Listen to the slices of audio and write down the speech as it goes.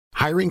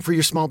Hiring for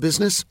your small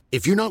business?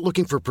 If you're not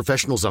looking for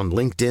professionals on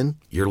LinkedIn,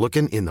 you're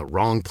looking in the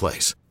wrong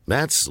place.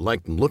 That's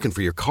like looking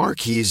for your car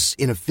keys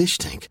in a fish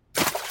tank.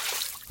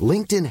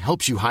 LinkedIn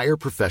helps you hire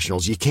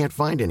professionals you can't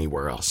find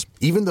anywhere else,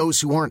 even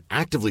those who aren't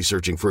actively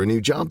searching for a new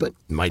job but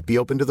might be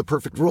open to the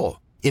perfect role.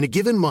 In a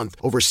given month,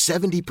 over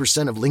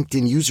 70% of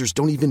LinkedIn users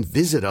don't even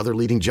visit other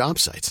leading job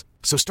sites.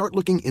 So start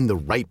looking in the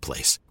right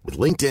place. With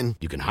LinkedIn,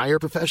 you can hire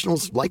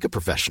professionals like a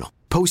professional.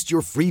 Post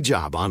your free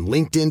job on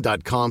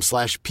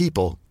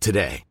linkedin.com/people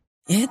today.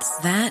 It's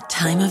that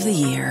time of the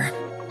year.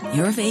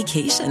 Your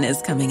vacation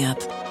is coming up.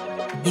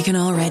 You can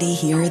already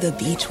hear the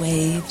beach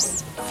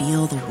waves,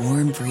 feel the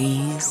warm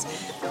breeze,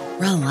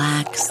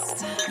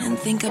 relax, and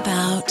think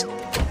about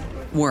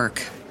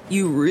work.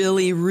 You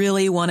really,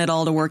 really want it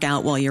all to work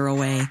out while you're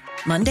away.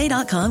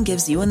 Monday.com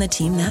gives you and the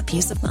team that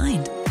peace of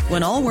mind.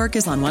 When all work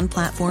is on one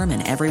platform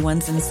and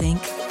everyone's in sync,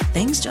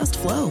 things just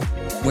flow.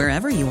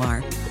 Wherever you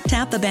are,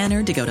 tap the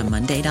banner to go to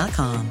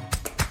Monday.com.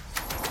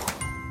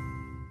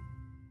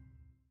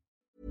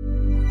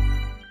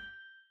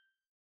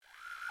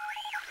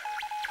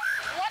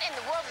 What in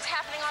the world is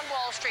happening on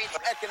Wall Street?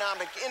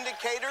 Economic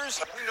indicators.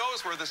 Who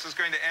knows where this is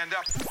going to end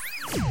up?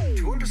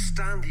 To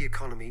understand the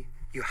economy,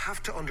 you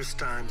have to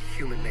understand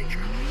human nature.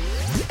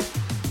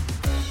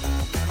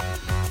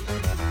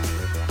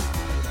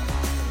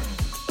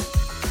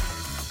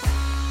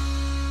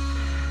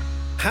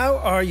 How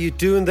are you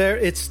doing there?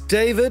 It's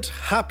David.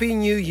 Happy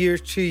New Year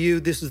to you.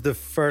 This is the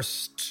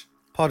first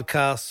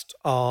podcast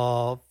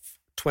of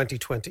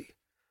 2020.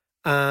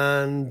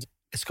 And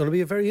it's going to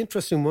be a very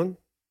interesting one.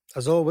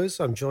 As always,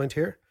 I'm joined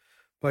here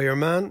by your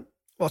man.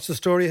 What's the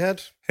story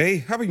ahead? Hey,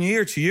 Happy New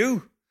Year to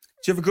you.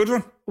 Did you have a good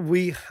one?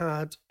 We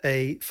had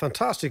a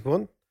fantastic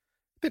one.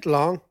 Bit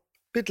long,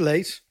 bit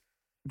late,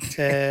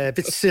 a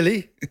bit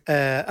silly,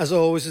 as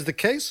always is the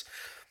case.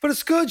 But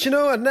it's good, you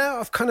know, and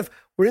now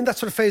we're in that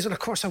sort of phase. And of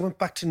course, I went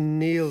back to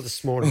Neil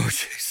this morning. Oh,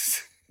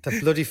 Jesus. The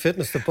bloody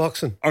fitness, the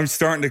boxing. I'm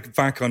starting to get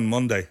back on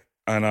Monday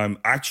and I'm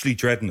actually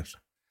dreading it.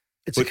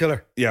 It's a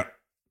killer. Yeah.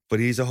 But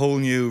he's a whole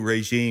new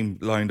regime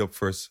lined up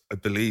for us, I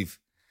believe.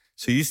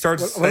 So you start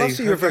to say... Well,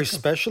 obviously you're very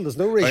special. There's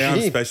no regime. I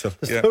am special.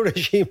 There's no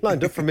regime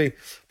lined up for me.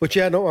 But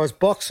yeah, no, I was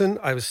boxing,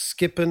 I was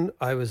skipping,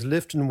 I was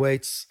lifting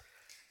weights,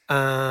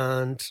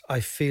 and I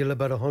feel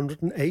about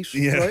 108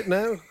 right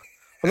now.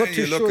 I'm not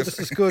too sure this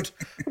is good.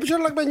 But you're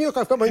like my new...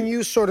 I've got my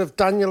new sort of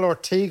Daniel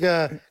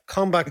Ortega,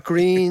 Combat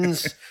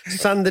Greens,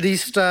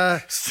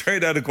 Sandinista.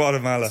 Straight out of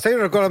Guatemala.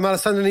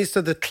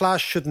 Sandinista. The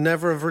Clash should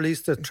never have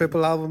released a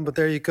triple album, but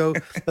there you go.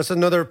 That's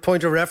another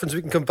point of reference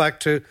we can come back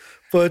to.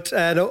 But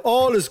no,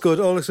 all is good.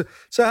 All is good.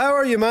 So how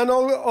are you, man?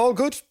 All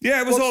good? Yeah,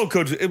 it was all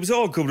good. It was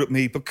all good with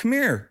me. But come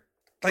here.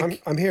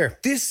 I'm here.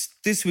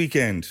 This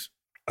weekend,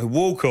 I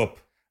woke up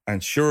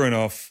and sure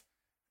enough,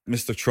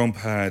 Mr. Trump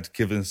had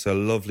given us a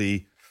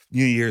lovely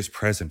New Year's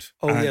present.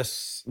 Oh,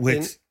 yes.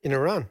 In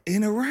Iran.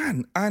 In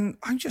Iran. And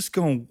I'm just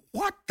going,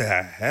 what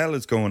the hell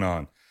is going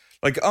on?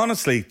 Like,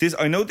 honestly,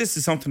 I know this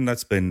is something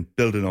that's been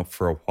building up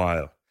for a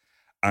while.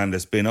 And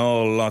there's been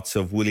lots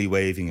of willy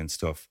waving and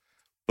stuff.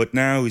 But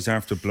now he's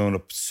after blowing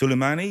up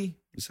Soleimani.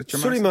 Is that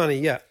your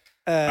Soleimani, yeah.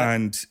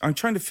 And I'm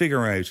trying to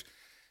figure out,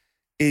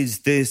 is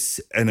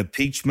this an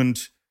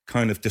impeachment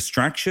kind of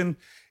distraction?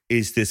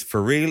 Is this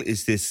for real?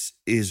 Is this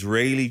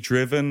Israeli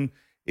driven?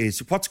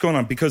 What's going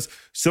on? Because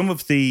some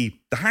of the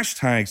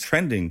hashtags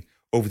trending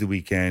over the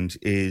weekend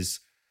is,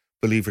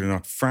 believe it or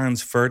not,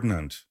 Franz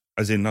Ferdinand,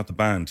 as in not the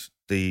band.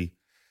 The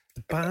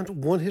band,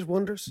 one-hit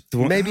wonders?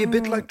 Maybe a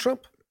bit like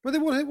Trump? Were they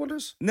one-hit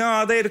wonders?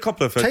 No, they had a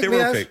couple of... Take they me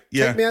were out. okay.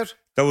 Yeah. Take me out.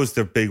 That was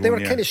their big one. They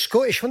were kind of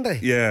Scottish, weren't they?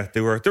 Yeah,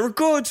 they were. They were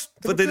good,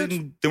 but they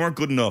weren't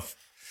good enough.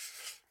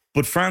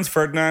 But Franz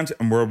Ferdinand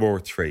and World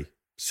War III.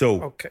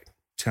 So,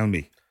 tell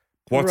me,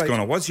 what's going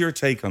on? What's your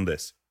take on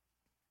this?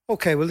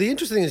 Okay, well, the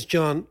interesting thing is,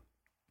 John,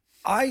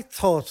 I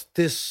thought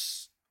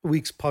this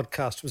week's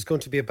podcast was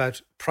going to be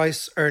about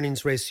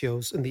price-earnings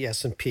ratios in the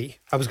S&P.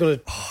 I was going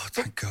to... Oh,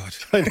 thank God.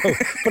 I know.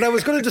 But I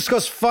was going to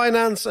discuss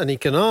finance and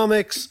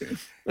economics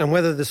and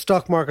whether the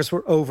stock markets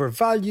were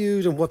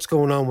overvalued and what's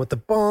going on with the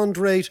bond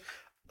rate,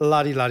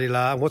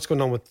 la-di-la-di-la, and what's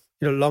going on with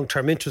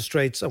long-term interest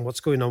rates and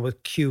what's going on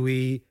with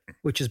QE,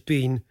 which has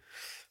been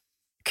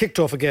kicked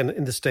off again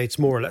in the States,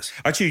 more or less.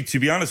 Actually, to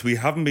be honest, we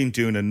haven't been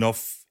doing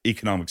enough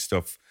economic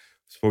stuff.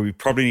 So we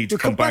probably need to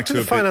come back to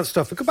the finance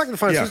stuff. We'll come back to the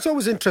finance. Yeah. It's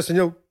always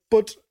interesting,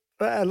 but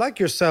like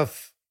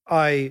yourself,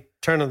 I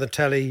turned on the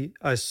telly.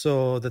 I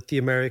saw that the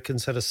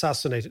Americans had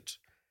assassinated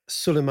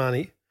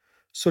Soleimani.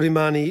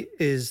 Soleimani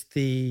is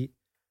the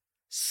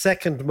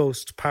second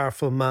most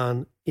powerful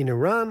man in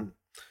Iran,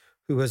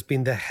 who has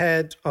been the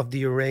head of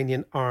the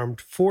Iranian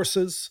armed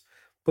forces,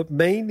 but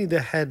mainly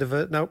the head of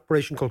an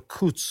operation called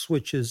Quds,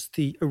 which is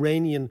the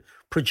Iranian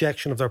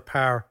projection of their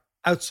power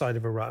outside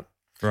of Iran.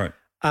 Right.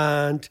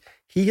 And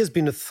he has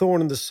been a thorn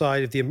in the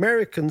side of the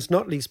Americans,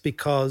 not least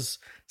because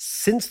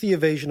since the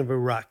invasion of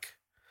Iraq,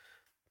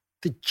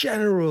 the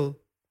general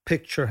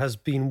picture has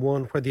been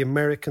one where the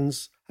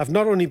Americans have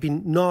not only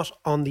been not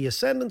on the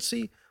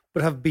ascendancy,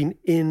 but have been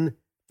in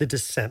the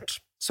descent.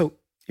 So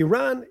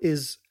Iran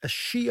is a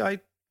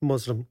Shiite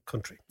Muslim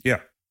country. Yeah.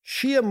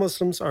 Shia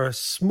Muslims are a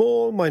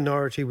small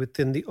minority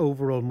within the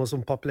overall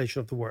Muslim population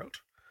of the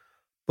world,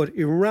 but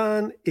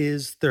Iran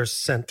is their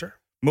center.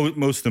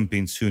 Most of them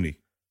being Sunni.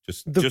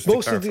 Just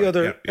most of the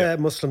other yeah.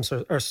 Muslims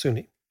are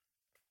Sunni.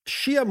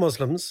 Shia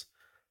Muslims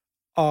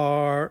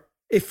are,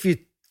 if you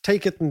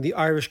take it in the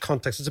Irish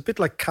context, it's a bit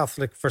like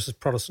Catholic versus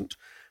Protestant.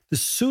 The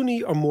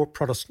Sunni are more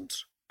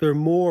Protestant. They're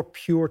more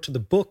pure to the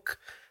book.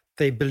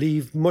 They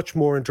believe much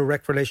more in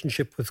direct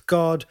relationship with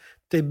God.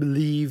 They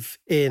believe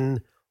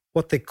in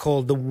what they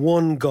call the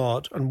one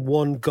God and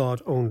one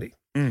God only.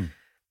 The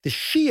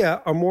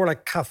Shia are more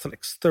like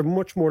Catholics. They're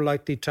much more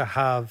likely to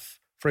have,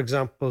 for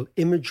example,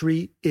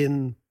 imagery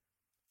in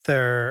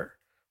their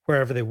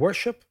wherever they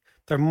worship.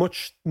 They're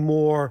much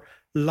more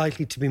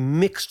likely to be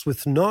mixed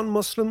with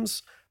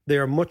non-Muslims. They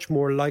are much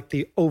more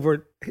likely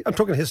I'm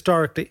talking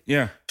historically,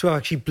 to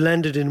actually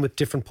blend it in with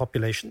different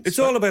populations. It's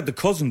all about the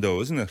cousin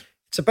though, isn't it?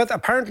 It's about,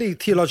 apparently,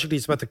 theologically,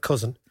 it's about the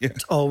cousin. Yeah.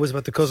 It's always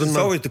about the cousin. It's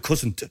always the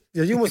cousin.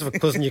 Yeah, you must have a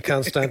cousin you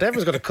can't stand.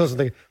 Everyone's got a cousin.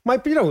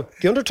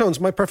 The undertones,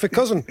 my perfect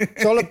cousin.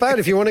 It's all about,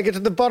 if you want to get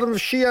to the bottom of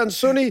Shia and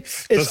Sunni,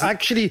 it's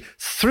actually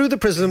through the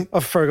prism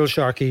of Fergal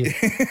Sharkey.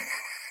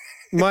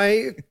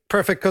 My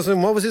perfect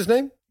cousin, what was his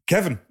name?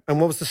 Kevin. And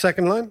what was the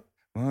second line?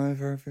 My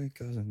perfect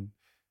cousin.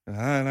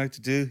 I like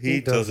to do,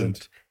 he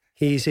doesn't.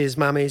 He's his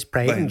mammy's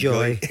pride and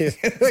joy.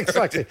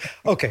 Exactly.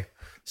 Okay.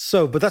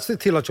 So, but that's the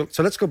theological.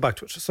 So let's go back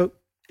to it. So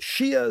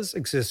Shias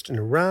exist in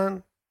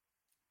Iran,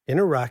 in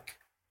Iraq,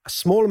 a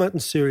small amount in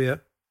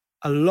Syria,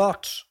 a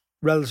lot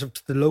relative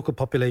to the local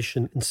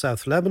population in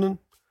South Lebanon,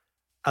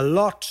 a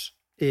lot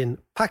in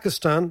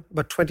Pakistan,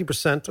 about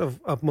 20%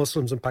 of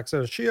Muslims in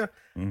Pakistan are Shia,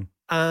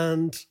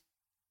 and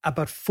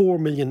about 4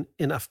 million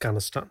in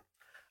Afghanistan,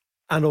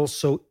 and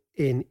also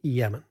in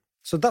Yemen.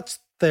 So that's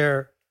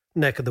their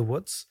neck of the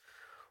woods.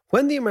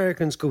 When the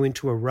Americans go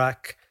into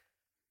Iraq,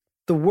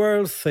 the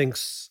world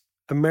thinks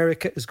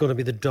America is going to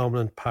be the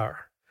dominant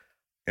power.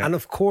 Yeah. And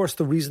of course,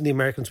 the reason the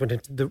Americans went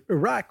into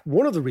Iraq,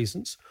 one of the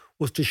reasons,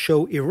 was to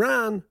show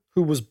Iran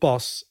who was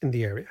boss in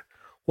the area.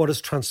 What has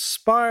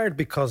transpired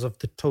because of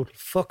the total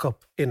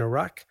fuck-up in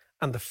Iraq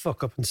and the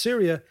fuck-up in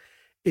Syria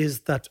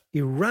is that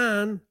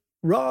Iran,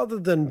 rather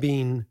than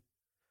being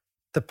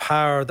the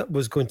power that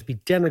was going to be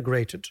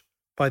denigrated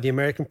by the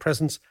American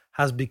presence,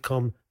 has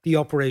become the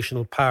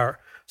operational power.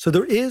 So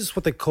there is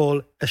what they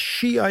call a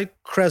Shiite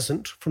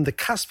crescent from the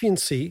Caspian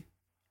Sea,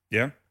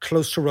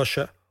 close to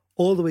Russia,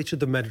 all the way to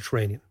the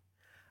Mediterranean.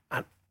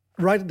 And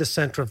right at the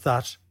center of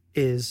that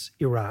is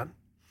Iran.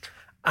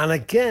 And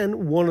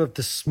again, one of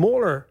the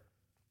smaller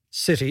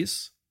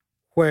cities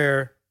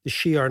where the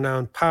Shia are now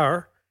in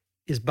power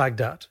is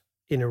Baghdad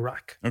in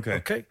Iraq.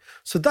 Okay.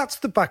 So that's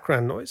the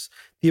background noise.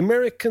 The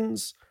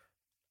Americans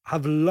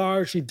have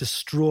largely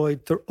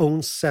destroyed their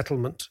own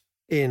settlement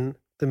in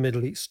the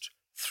Middle East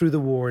through the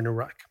war in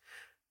Iraq.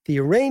 The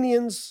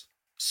Iranians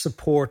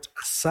support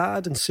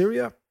Assad in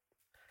Syria.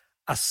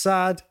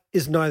 Assad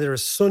is neither a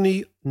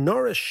Sunni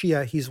nor a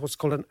Shia. He's what's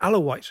called an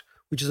Alawite,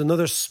 which is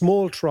another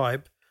small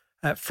tribe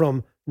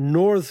from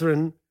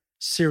northern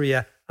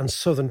Syria and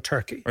southern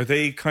Turkey. Are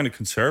they kind of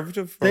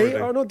conservative?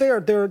 They're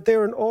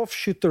an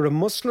offshoot. They're a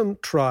Muslim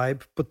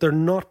tribe, but they're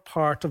not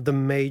part of the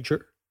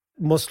major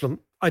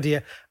Muslim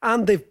idea.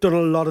 And they've done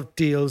a lot of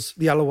deals,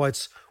 the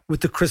Alawites,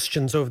 with the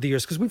Christians over the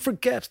years, because we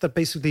forget that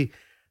basically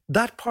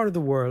that part of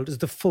the world is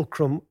the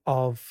fulcrum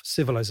of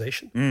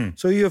civilization.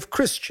 So you have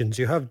Christians,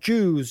 you have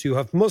Jews, you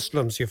have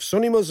Muslims, you have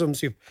Sunni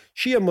Muslims, you have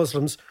Shia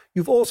Muslims,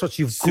 you have all sorts.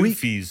 You have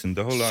Sufis and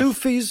the whole lot.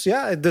 Sufis,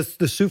 yeah.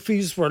 The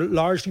Sufis were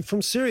largely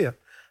from Syria.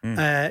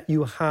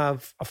 You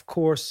have, of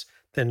course,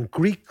 then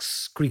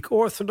Greeks, Greek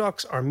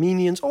Orthodox,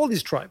 Armenians, all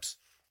these tribes.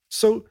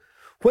 So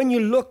when you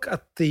look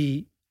at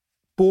the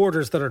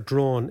borders that are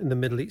drawn in the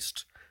Middle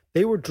East,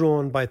 they were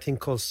drawn by a thing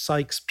called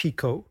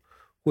Sykes-Picot,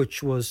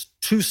 which was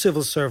two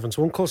civil servants,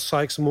 one called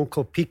Sykes and one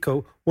called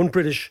Picot, one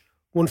British,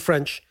 one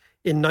French,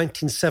 in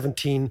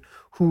 1917,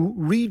 who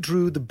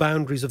redrew the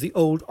boundaries of the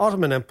old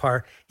Ottoman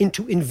Empire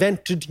into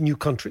invented new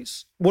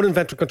countries. One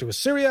invented country was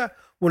Syria,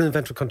 one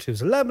invented country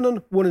was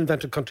Lebanon, one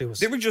invented country was...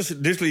 They were just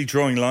literally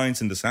drawing lines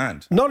in the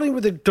sand. Not only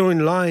were they drawing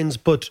lines,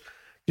 but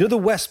you know the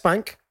West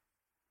Bank?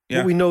 Yeah.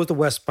 What we know as the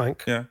West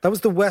Bank. Yeah. That was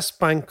the West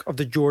Bank of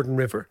the Jordan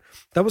River.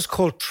 That was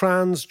called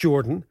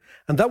Transjordan,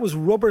 and that was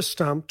rubber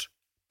stamped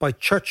by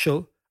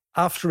Churchill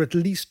after at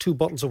least 2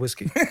 bottles of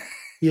whiskey.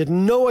 He had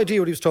no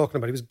idea what he was talking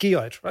about. He was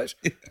gee-eyed, right?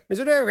 Yeah. He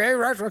said, okay,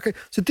 right, okay.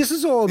 So this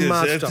is all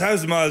masked up.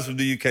 1,000 miles from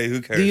the UK,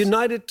 who cares? The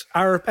United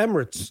Arab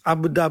Emirates,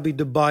 Abu Dhabi,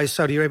 Dubai,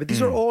 Saudi Arabia,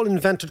 these are all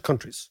invented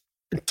countries,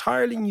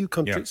 entirely new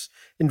countries,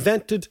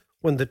 invented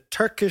when the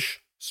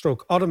the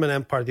Ottoman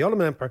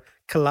Empire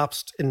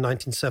collapsed in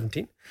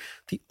 1917.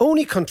 The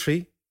only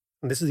country,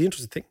 and this is the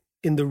interesting thing,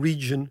 in the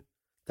region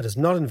that is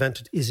not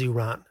invented is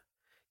Iran.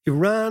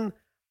 Iran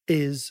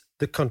is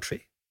the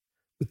country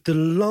with the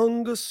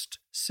longest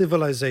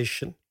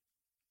civilization,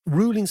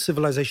 ruling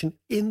civilization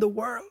in the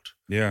world.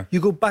 Yeah. You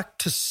go back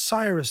to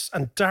Cyrus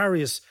and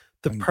Darius,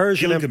 the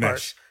Persian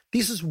empires.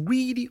 This is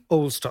really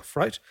old stuff,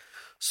 right?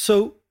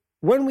 So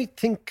when we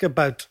think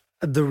about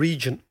the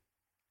region,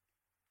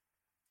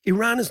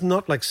 Iran is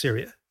not like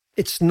Syria.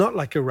 It's not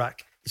like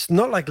Iraq. It's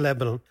not like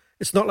Lebanon.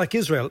 It's not like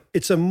Israel.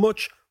 It's a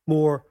much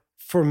more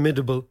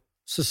formidable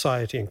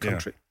society and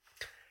country.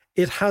 Yeah.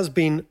 It has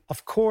been,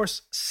 of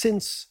course,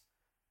 since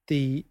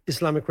the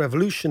Islamic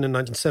Revolution in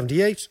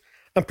 1978,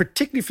 and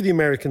particularly for the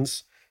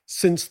Americans,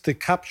 since the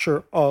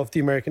capture of the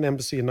American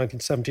embassy in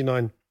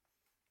 1979,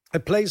 a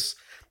place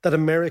that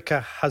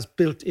America has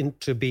built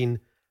into being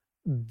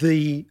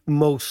the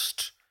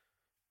most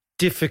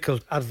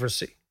difficult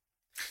adversary.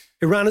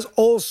 Iran is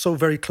also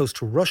very close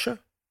to Russia.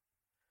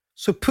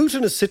 So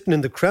Putin is sitting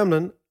in the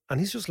Kremlin and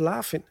he's just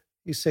laughing.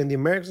 He's saying the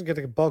Americans are going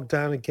to get bogged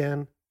down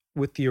again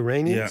with the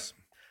Iranians.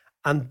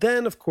 Yeah. And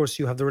then, of course,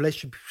 you have the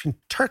relationship between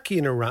Turkey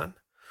and Iran.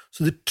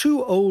 So the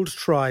two old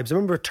tribes, I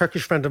remember a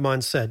Turkish friend of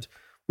mine said,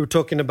 we were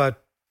talking about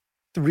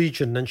the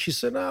region, and she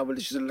said,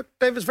 look,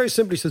 Dave, it's very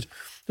simple. He says,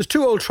 there's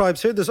two old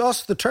tribes here. There's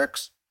us, the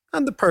Turks,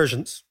 and the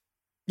Persians.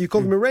 You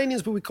call them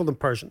Iranians, but we call them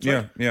Persians.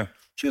 Right? Yeah.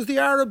 She goes, the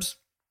Arabs,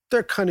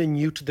 they're kind of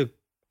new to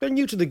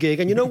the gig.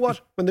 And you know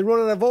what? When they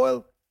run out of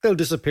oil, they'll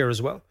disappear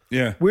as well.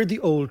 Yeah. We're the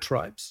old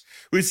tribes.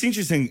 Well, it's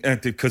interesting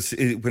because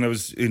when I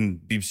was in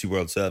BBC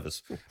World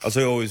Service, as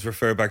I always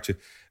refer back to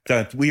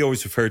that, we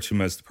always refer to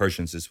them as the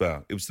Persians as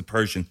well. It was the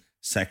Persian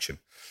section.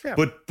 Yeah.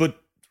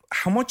 But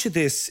how much of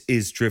this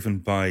is driven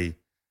by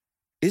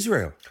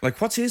Israel?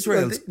 Like, what's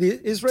Israel's the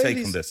Israelis,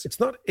 take on this? It's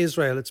not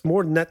Israel. It's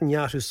more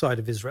Netanyahu's side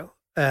of Israel.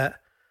 The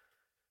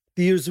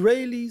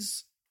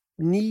Israelis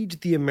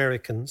need the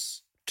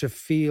Americans to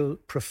feel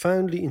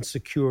profoundly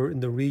insecure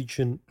in the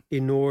region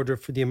in order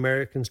for the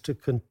Americans to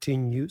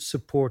continue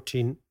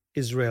supporting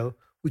Israel,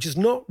 which is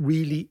not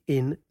really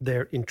in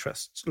their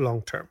interests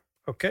long term.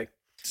 Okay?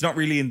 It's not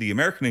really in the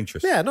American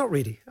interest. Yeah, not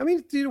really. I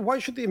mean, why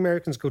should the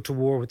Americans go to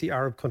war with the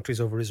Arab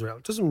countries over Israel?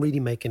 It doesn't really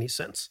make any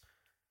sense.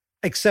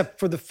 Except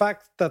for the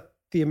fact that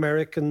the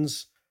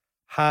Americans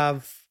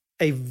have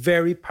a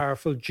very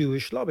powerful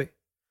Jewish lobby.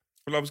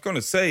 Well, I was going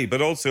to say,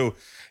 but also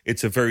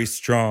it's a very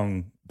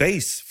strong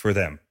base for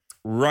them,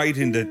 right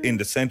in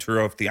the center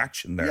of the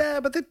action there. Yeah,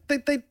 but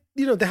they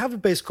have a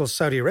base called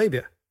Saudi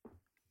Arabia.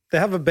 They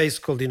have a base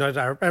called the United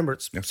Arab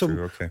Emirates. That's so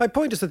true, okay. My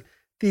point is that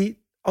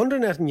under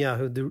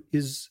Netanyahu, the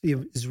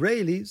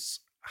Israelis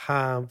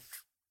have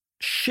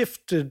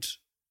shifted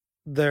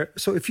their.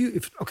 So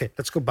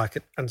let's go back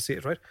and see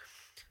it, right?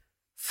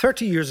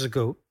 30 years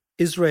ago,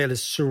 Israel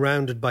is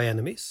surrounded by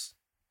enemies.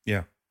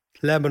 Yeah.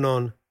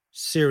 Lebanon,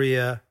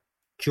 Syria,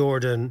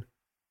 Jordan,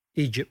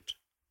 Egypt.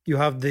 You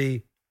have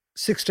the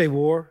 6-Day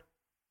War.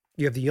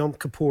 You have the Yom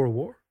Kippur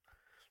War.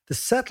 The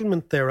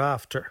settlement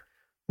thereafter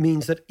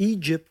means that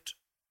Egypt,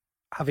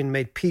 having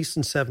made peace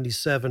in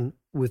 1977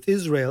 with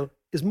Israel,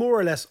 is more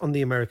or less on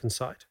the American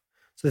side.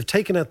 So they've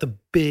taken out the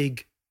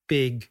big,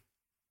 big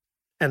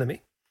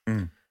enemy.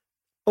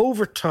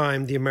 Over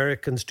time, the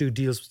Americans do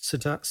deals with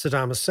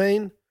Saddam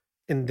Hussein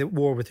in the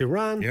war with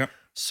Iran. Yeah.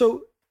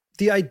 So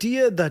the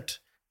idea that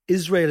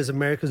Israel is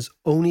America's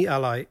only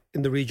ally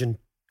in the region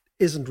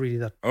isn't really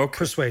that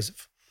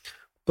persuasive.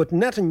 But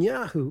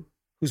Netanyahu,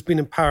 who's been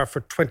in power for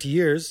 20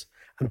 years,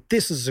 and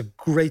this is a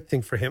great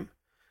thing for him,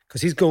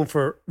 because he's going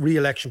for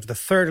re-election for the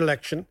third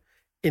election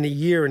in a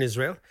year in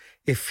Israel.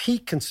 If he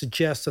can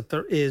suggest that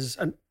there is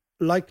a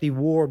likely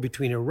war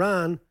between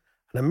Iran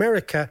and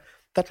America,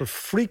 that will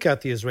freak out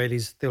the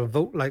Israelis. They'll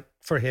vote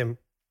for him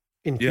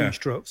in huge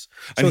droves.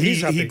 So and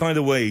he, by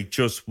the way,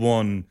 just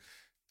won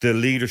the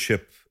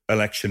leadership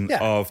election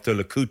of the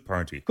Likud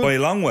party by a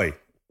long way.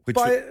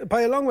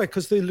 By a long way,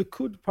 because the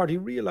Likud party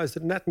realised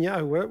that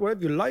Netanyahu,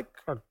 whatever you like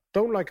or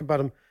don't like about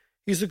him,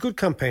 he's a good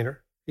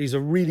campaigner. He's a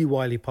really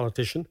wily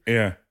politician.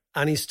 Yeah.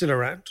 And he's still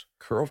around.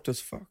 Corrupt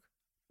as fuck.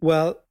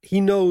 Well, he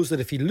knows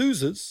that if he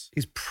loses,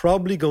 he's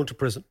probably going to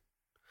prison.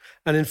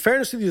 And in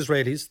fairness to the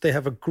Israelis, they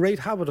have a great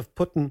habit of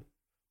putting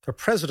their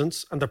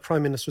presidents and their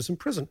prime ministers in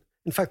prison.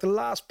 In fact, the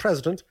last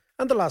president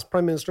and the last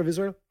prime minister of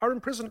Israel are in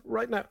prison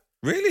right now.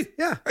 Really?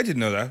 Yeah. I didn't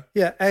know that.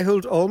 Yeah,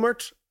 Ehud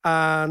Olmert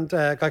and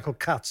a guy called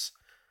Katz.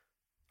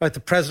 Right, the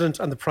president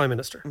and the prime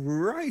minister.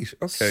 Right,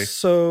 okay.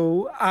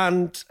 So,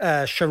 and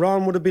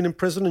Sharon would have been in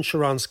prison and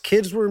Sharon's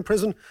kids were in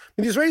prison.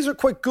 I mean, the Israelis are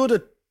quite good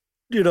at,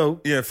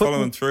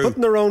 following through.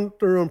 Putting their own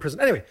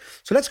prison. Anyway,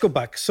 so let's go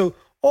back. So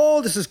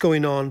all this is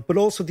going on, but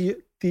also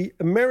the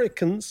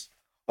Americans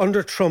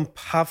under Trump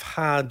have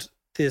had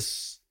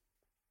this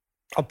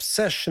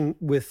obsession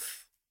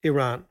with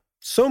Iran.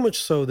 So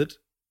much so that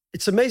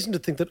it's amazing to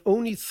think that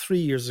only 3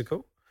 years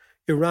ago,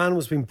 Iran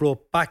was being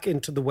brought back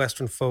into the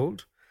Western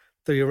fold.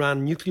 The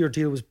Iran nuclear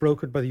deal was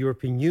brokered by the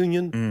European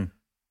Union.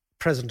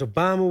 President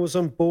Obama was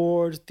on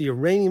board. The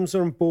Iranians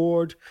are on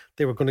board.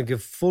 They were going to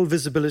give full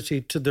visibility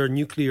to their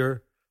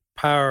nuclear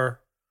power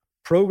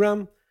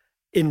program.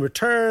 In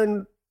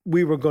return,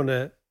 we were going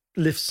to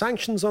lift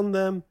sanctions on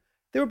them.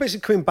 They were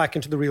basically coming back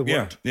into the real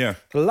world. Yeah.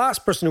 The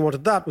last person who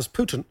wanted that was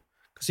Putin,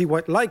 because he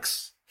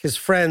likes his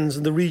friends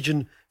in the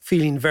region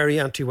feeling very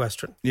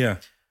anti-Western. Yeah.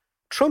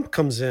 Trump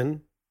comes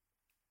in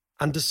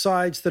and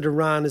decides that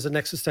Iran is an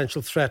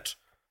existential threat,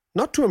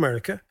 not to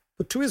America,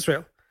 but to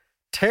Israel.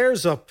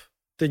 Tears up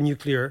the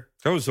nuclear.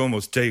 That was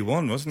almost day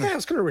one, wasn't it? Yeah, it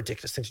was kind of a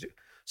ridiculous thing to do.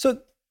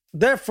 So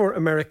therefore,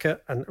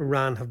 America and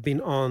Iran have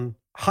been on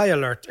high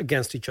alert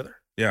against each other.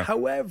 Yeah.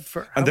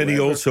 However... Then he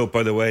also,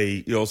 by the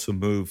way, he also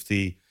moved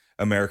the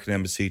American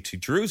embassy to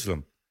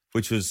Jerusalem,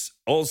 which was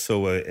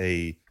also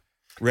a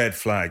red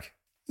flag.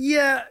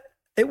 Yeah,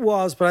 it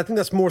was, but I think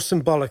that's more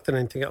symbolic than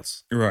anything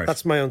else. Right.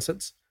 That's my own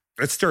sense.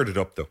 It stirred it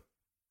up, though.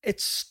 It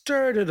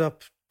stirred it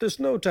up. There's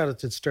no doubt it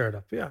did stir it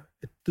up. Yeah,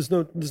 there's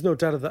no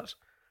doubt of that.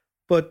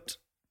 But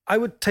I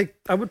would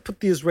put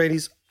the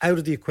Israelis out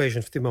of the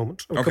equation for the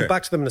moment. I'll come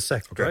back to them in a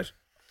second, right?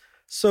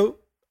 So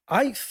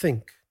I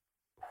think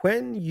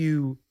when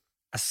you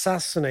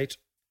assassinate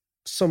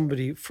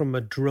somebody from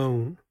a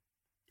drone,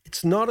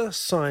 it's not a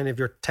sign of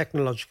your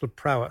technological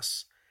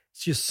prowess.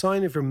 It's a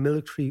sign of your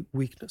military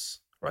weakness,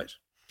 right?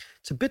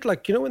 It's a bit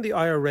like, when the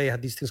IRA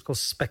had these things called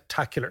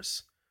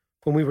spectaculars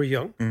when we were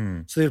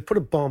young. So they'd put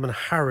a bomb in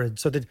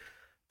Harrods, or they'd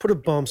put a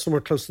bomb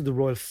somewhere close to the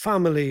royal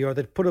family, or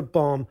they'd put a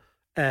bomb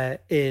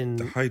in...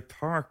 The Hyde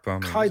Park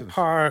bomb. Hyde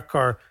Park,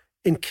 or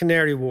in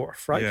Canary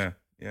Wharf, right? Yeah,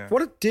 yeah.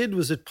 What it did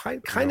was it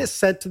kind of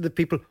said to the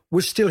people,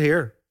 we're still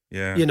here,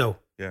 Yeah.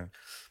 Yeah.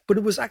 But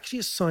it was actually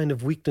a sign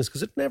of weakness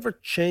because it never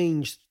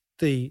changed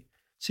the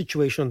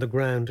situation on the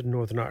ground in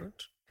Northern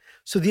Ireland.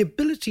 So the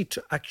ability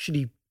to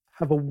actually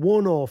have a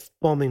one-off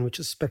bombing, which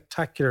is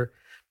spectacular,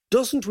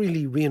 doesn't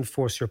really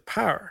reinforce your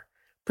power,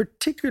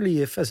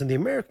 particularly if, as in the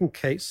American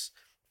case,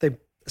 they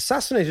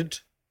assassinated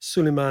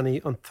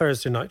Soleimani on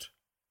Thursday night.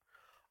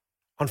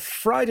 On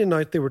Friday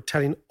night, they were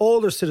telling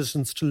all their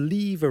citizens to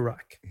leave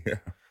Iraq. Yeah.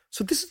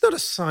 So this is not a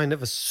sign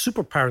of a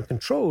superpower in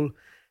control.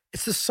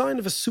 It's a sign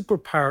of a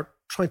superpower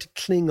trying to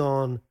cling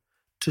on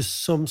to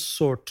some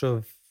sort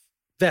of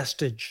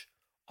vestige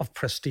of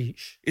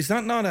prestige. Is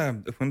that not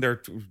when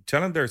they're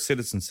telling their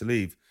citizens to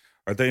leave,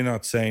 are they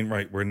not saying,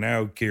 right, we're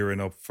now gearing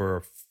up for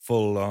a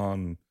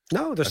full-on...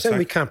 No, they're saying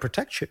we can't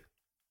protect you.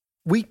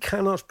 We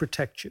cannot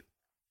protect you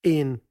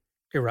in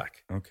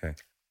Iraq. Okay.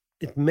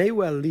 It may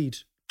well lead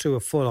to a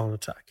full-on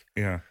attack.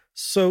 Yeah.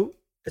 So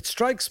it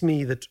strikes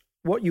me that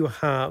what you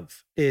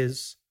have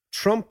is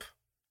Trump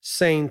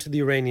saying to the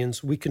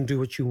Iranians, we can do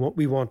what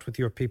we want with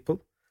your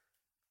people.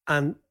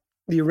 And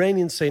the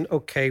Iranians saying,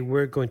 okay,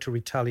 we're going to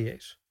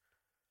retaliate.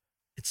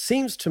 It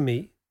seems to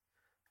me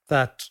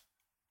that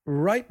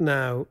right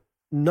now,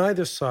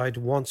 neither side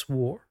wants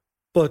war.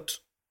 But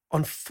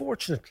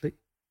unfortunately,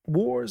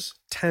 wars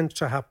tend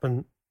to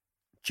happen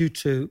due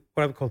to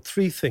what I would call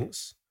three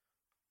things.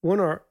 One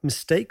are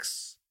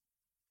mistakes.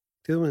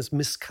 The other one is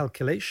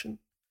miscalculation.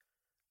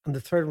 And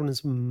the third one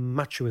is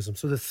machoism.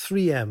 So the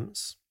three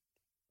M's.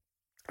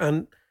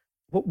 And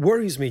what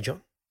worries me,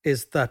 John,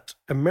 is that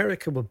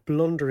America will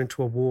blunder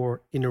into a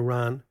war in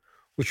Iran,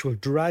 which will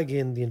drag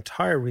in the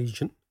entire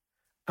region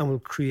and will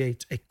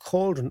create a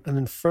cauldron, an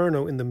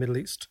inferno in the Middle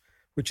East,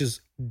 which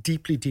is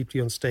deeply,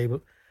 deeply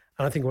unstable.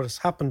 And I think what has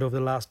happened over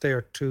the last day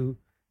or two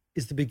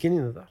is the beginning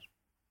of that.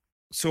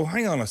 So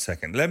hang on a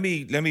second. Let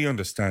me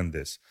understand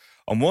this.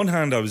 On one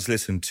hand, I was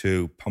listening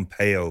to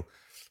Pompeo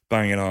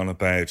banging on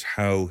about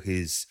how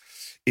his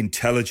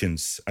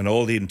intelligence and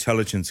all the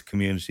intelligence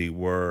community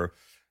were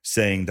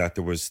saying that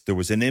there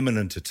was an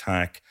imminent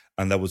attack,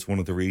 and that was one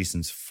of the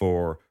reasons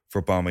for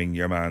bombing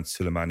your man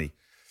Soleimani.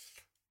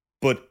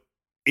 But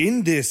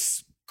in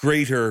this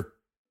greater...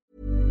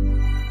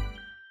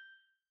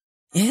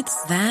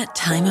 It's that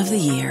time of the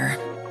year.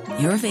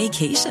 Your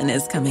vacation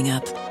is coming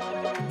up.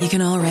 You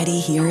can already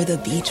hear the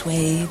beach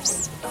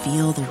waves,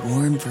 feel the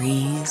warm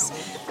breeze,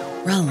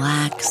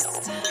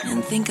 relax,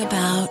 and think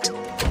about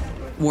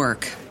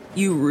work.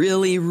 You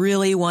really,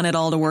 really want it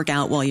all to work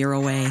out while you're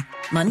away.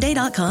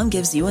 Monday.com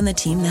gives you and the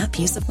team that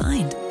peace of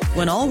mind.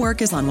 When all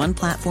work is on one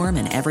platform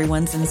and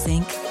everyone's in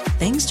sync,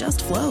 things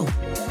just flow.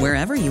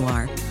 Wherever you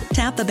are,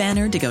 tap the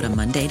banner to go to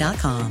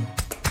Monday.com.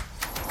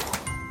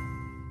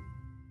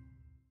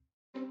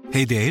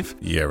 Hey, Dave.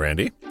 Yeah,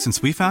 Randy.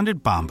 Since we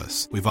founded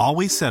Bombas, we've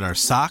always said our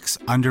socks,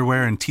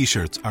 underwear, and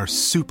T-shirts are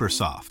super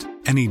soft.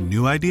 Any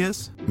new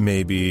ideas?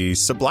 Maybe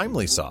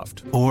sublimely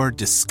soft. Or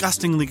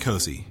disgustingly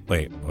cozy.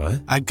 Wait,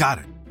 what? I got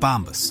it.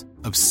 Bombas.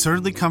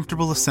 Absurdly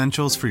comfortable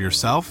essentials for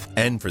yourself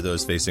and for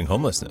those facing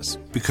homelessness.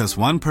 Because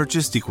one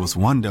purchased equals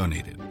one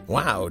donated.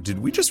 Wow, did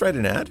we just write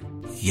an ad?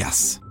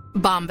 Yes.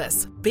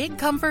 Bombas. Big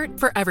comfort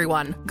for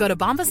everyone. Go to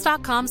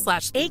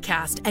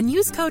bombas.com/ACAST and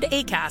use code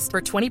ACAST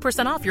for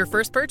 20% off your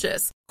first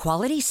purchase.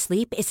 Quality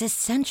sleep is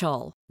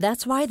essential.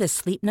 That's why the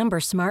Sleep Number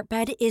Smart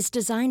Bed is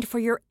designed for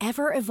your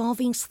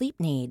ever-evolving sleep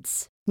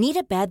needs. Need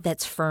a bed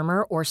that's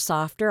firmer or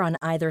softer on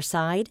either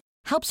side?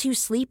 Helps you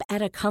sleep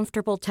at a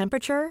comfortable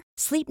temperature?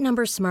 Sleep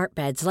Number Smart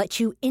Beds let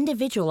you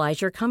individualize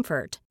your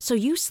comfort, so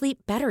you sleep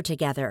better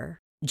together.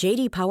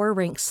 J.D. Power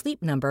ranks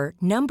Sleep Number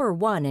number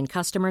 1 in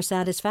customer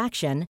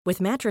satisfaction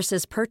with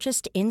mattresses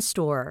purchased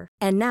in-store.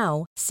 And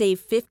now, save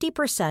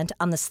 50%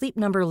 on the Sleep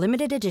Number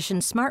Limited Edition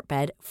Smart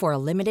Bed for a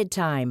limited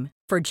time.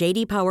 For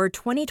J.D. Power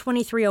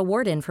 2023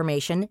 award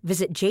information,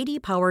 visit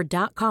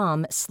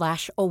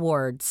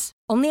jdpower.com/awards.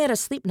 Only at a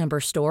Sleep Number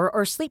store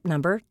or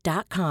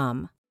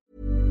sleepnumber.com.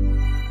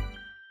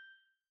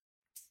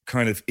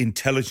 Kind of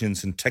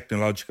intelligence and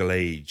technological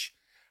age.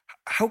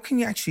 How can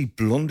you actually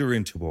blunder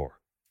into war?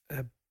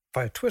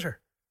 via Twitter.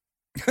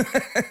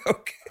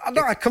 Okay.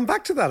 No, I'll come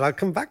back to that. I'll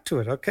come back to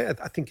it. Okay,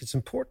 I think it's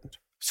important.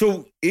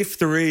 So if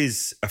there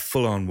is a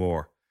full-on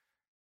war,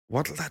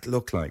 what'll that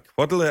look like?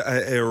 What'll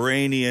an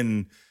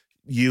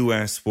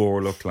Iranian-US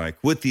war look like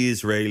with the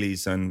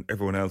Israelis and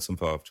everyone else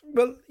involved?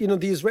 Well, the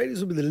Israelis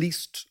will be the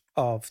least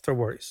of their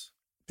worries.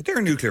 But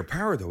they're nuclear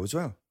power, though, as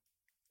well.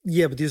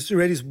 Yeah, but the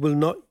Israelis will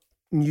not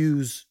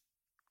use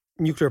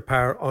nuclear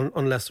power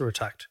unless they're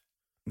attacked.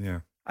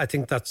 Yeah. I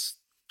think that's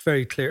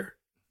very clear.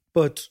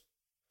 But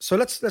so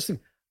let's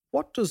think,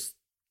 what does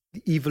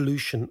the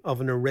evolution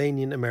of an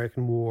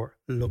Iranian-American war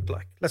look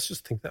like? Let's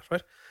just think that,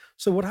 right?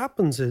 So what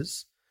happens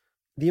is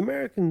the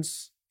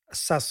Americans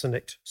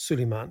assassinate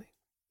Soleimani.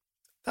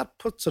 That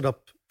puts it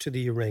up to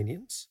the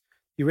Iranians.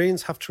 The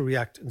Iranians have to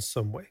react in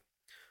some way.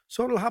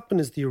 So what will happen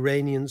is the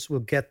Iranians will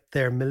get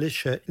their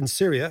militia in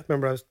Syria,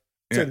 remember I was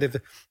saying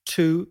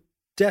to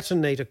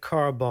detonate a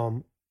car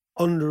bomb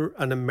under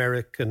an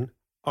American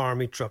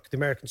army truck. The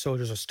American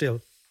soldiers are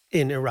still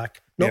in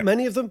Iraq. Not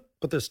many of them,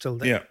 but they're still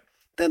there. Yeah.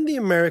 Then the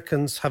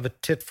Americans have a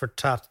tit for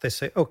tat. They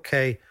say,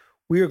 okay,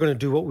 we are going to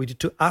do what we did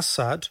to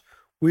Assad.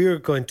 We are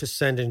going to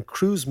send in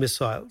cruise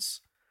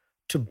missiles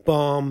to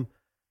bomb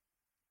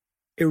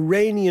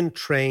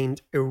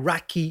Iranian-trained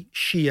Iraqi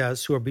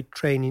Shias who are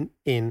training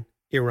in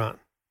Iran.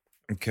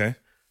 Okay.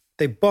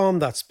 They bomb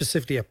that,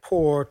 specifically a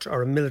port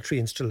or a military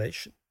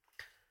installation.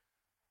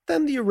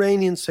 Then the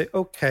Iranians say,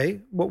 okay,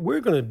 what we're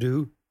going to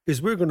do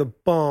is we're going to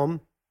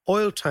bomb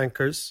oil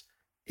tankers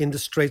in the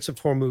Straits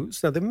of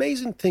Hormuz. Now, the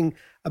amazing thing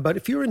about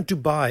if you're in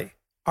Dubai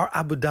or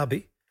Abu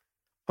Dhabi,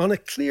 on a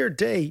clear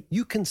day,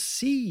 you can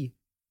see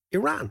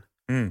Iran.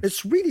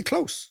 It's really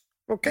close.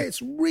 Okay,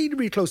 it's really,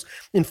 really close.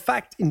 In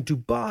fact, in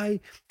Dubai,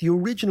 the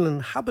original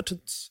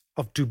inhabitants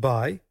of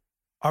Dubai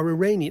are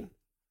Iranian.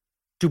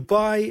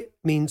 Dubai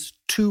means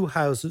two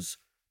houses.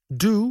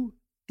 Du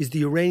is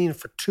the Iranian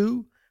for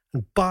two,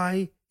 and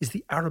Bai is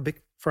the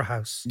Arabic for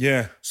house.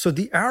 Yeah. So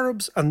the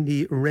Arabs and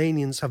the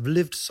Iranians have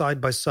lived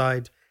side by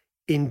side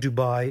in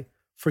Dubai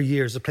for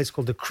years, a place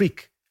called the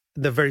Creek,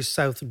 in the very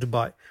south of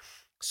Dubai.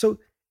 So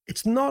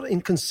it's not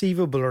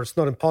inconceivable or it's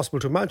not impossible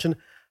to imagine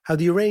how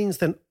the Iranians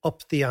then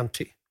up the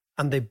ante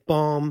and they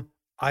bomb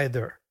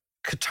either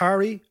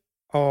Qatari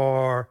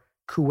or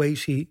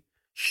Kuwaiti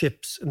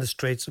ships in the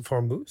Straits of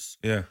Hormuz.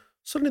 Yeah.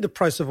 Suddenly the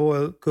price of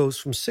oil goes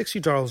from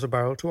 $60 a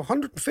barrel to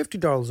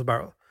 $150 a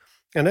barrel,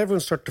 and everyone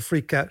starts to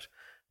freak out.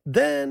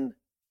 Then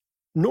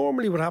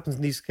normally what happens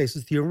in these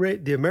cases,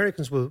 the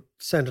Americans will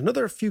send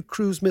another few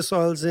cruise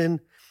missiles in,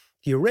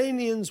 the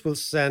Iranians will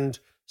send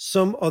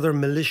some other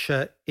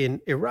militia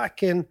in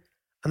Iraq in,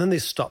 and then they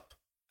stop,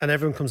 and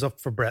everyone comes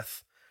up for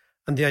breath.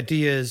 And the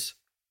idea is,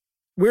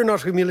 we're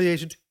not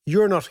humiliated,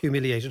 you're not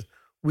humiliated,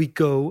 we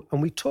go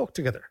and we talk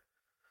together.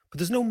 But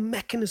there's no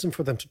mechanism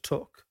for them to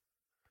talk.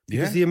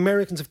 Because the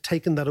Americans have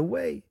taken that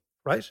away,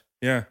 right?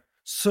 Yeah.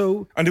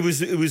 So, and it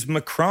was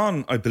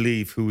Macron, I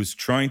believe, who was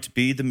trying to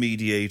be the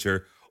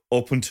mediator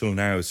up until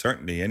now,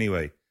 certainly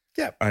anyway.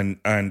 Yeah.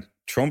 And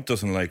Trump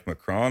doesn't like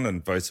Macron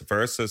and vice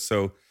versa.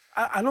 So,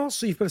 and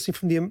also you've got to see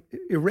from the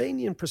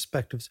Iranian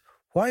perspectives,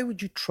 why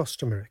would you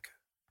trust America?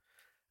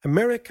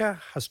 America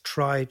has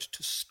tried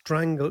to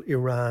strangle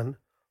Iran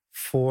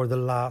for the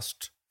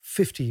last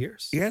 50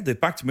 years. Yeah, they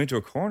backed him into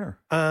a corner.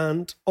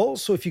 And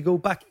also, if you go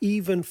back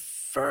even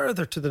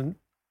further to the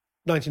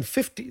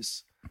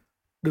 1950s,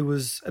 there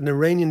was an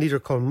Iranian leader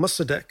called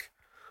Mossadegh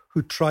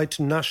who tried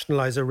to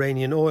nationalize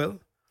Iranian oil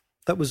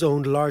that was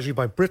owned largely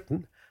by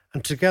Britain.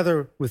 And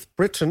together with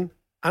Britain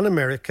and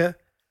America,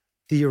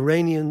 the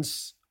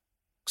Iranians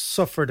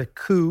suffered a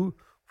coup,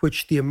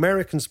 which the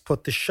Americans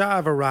put the Shah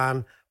of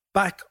Iran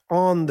back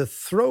on the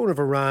throne of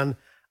Iran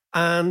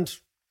and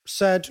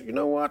said, you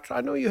know what,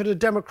 I know you had a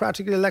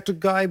democratically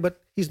elected guy,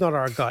 but he's not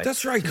our guy.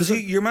 That's right, because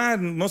your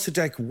man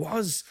Mossadegh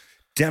was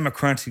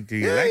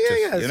democratically elected.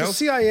 Yeah. You know? The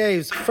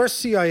CIA's first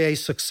CIA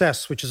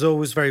success, which is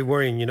always very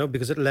worrying, you know,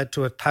 because it led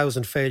to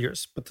 1,000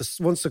 failures. But this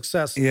one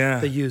success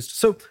they used.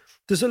 So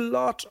there's a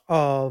lot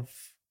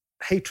of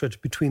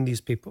hatred between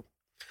these people.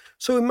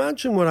 So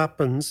imagine what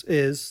happens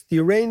is the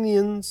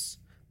Iranians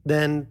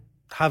then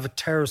have a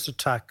terrorist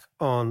attack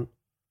on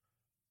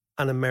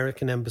an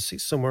American embassy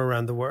somewhere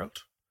around the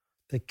world.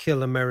 They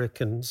kill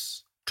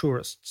Americans,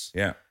 tourists.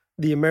 Yeah.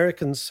 The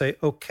Americans say,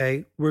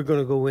 okay, we're going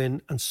to go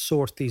in and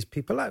sort these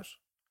people out,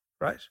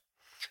 right?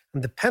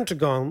 And the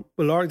Pentagon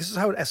will argue, this is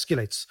how it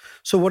escalates.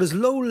 So what is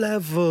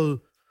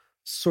low-level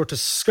sort of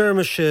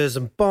skirmishes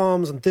and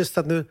bombs and this,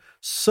 that, and the,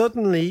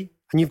 suddenly,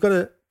 and you've got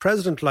a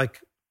president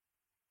like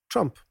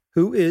Trump,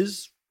 who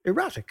is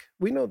erratic.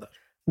 We know that.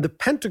 The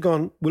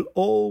Pentagon will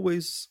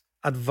always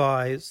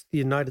advise the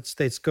United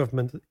States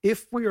government that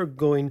if we are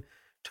going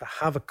to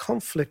have a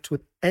conflict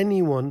with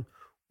anyone,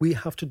 we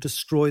have to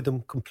destroy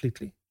them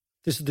completely.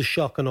 This is the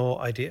shock and awe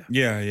idea.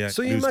 Yeah.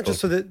 So you imagine,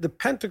 so the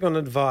Pentagon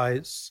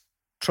advised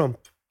Trump,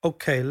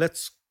 okay,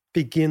 let's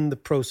begin the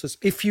process.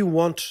 If you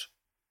want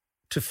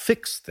to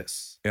fix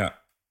this,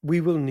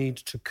 we will need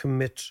to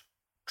commit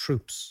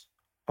troops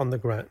on the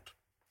ground.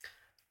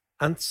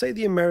 And say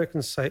the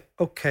Americans say,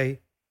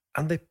 okay,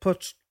 and they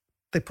put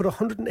they put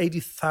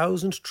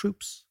 180,000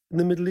 troops in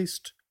the Middle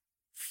East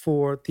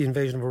for the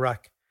invasion of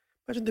Iraq.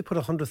 Imagine they put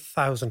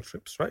 100,000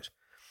 troops, right?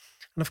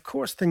 And of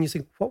course, then you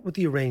think, what would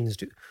the Iranians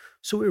do?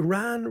 So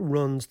Iran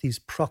runs these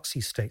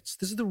proxy states.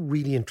 This is the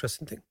really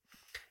interesting thing.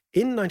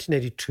 In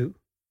 1982,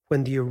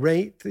 when the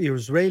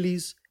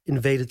Israelis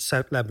invaded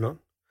South Lebanon,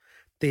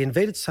 they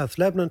invaded South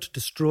Lebanon to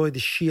destroy the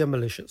Shia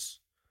militias.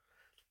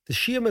 The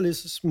Shia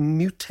militias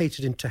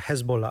mutated into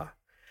Hezbollah.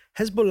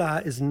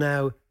 Hezbollah is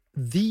now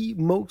the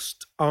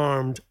most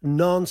armed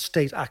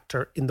non-state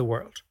actor in the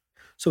world.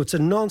 So it's a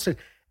non-state.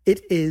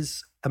 It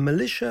is a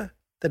militia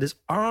that is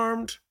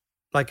armed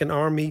like an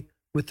army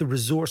with the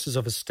resources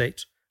of a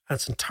state. And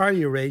it's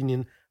entirely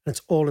Iranian, and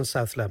it's all in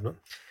South Lebanon.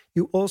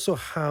 You also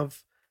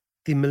have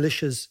the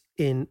militias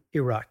in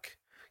Iraq.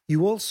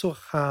 You also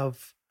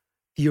have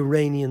the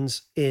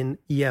Iranians in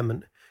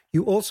Yemen.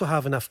 You also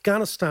have in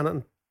Afghanistan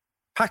and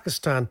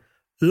Pakistan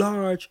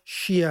large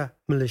Shia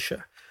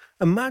militia.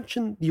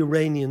 Imagine the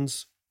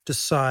Iranians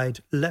decide,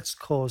 let's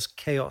cause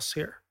chaos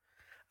here.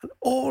 And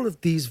all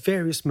of these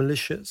various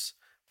militias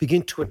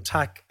begin to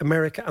attack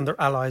America and their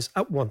allies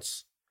at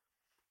once.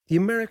 The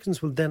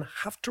Americans will then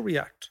have to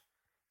react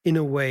in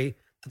a way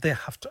that they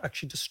have to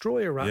actually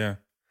destroy Iran. Yeah.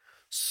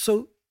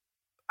 So,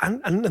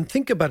 and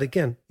think about it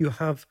again, you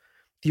have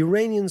the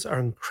Iranians are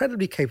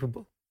incredibly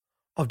capable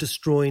of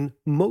destroying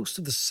most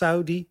of the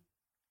Saudi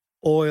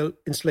oil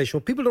installation.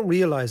 What people don't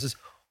realize is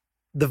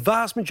the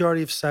vast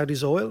majority of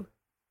Saudi's oil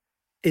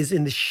is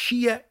in the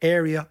Shia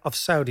area of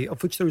Saudi,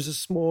 of which there is a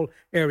small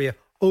area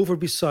over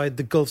beside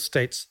the Gulf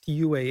states,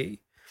 the UAE.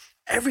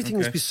 Everything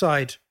is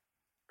beside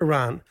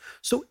Iran.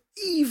 So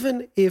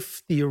even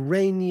if the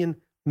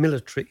Iranian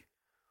military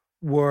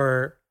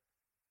were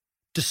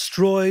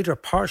destroyed or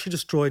partially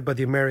destroyed by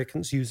the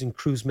Americans using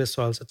cruise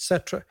missiles,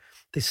 etc.,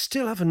 they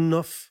still have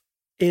enough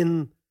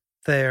in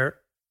their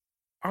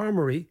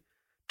armory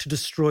to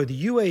destroy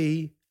the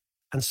UAE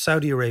and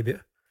Saudi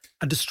Arabia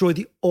and destroy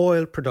the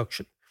oil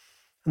production.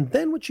 And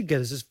then what you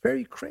get is this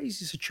very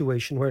crazy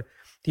situation where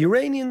the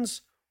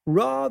Iranians,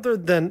 rather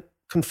than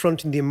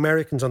confronting the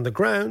Americans on the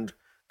ground,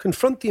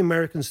 confront the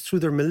Americans through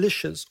their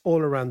militias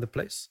all around the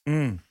place.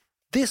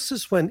 This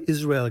is when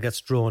Israel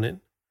gets drawn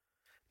in.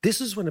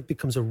 This is when it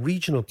becomes a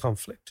regional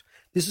conflict.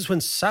 This is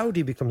when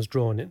Saudi becomes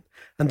drawn in.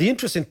 And the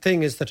interesting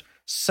thing is that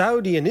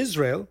Saudi and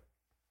Israel,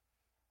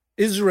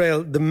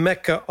 the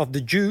Mecca of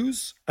the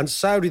Jews, and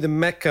Saudi, the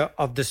Mecca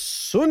of the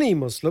Sunni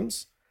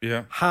Muslims,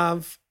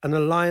 have an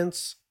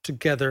alliance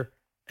together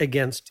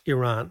against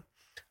Iran.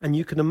 And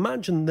you can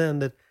imagine then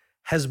that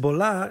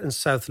Hezbollah in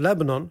South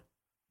Lebanon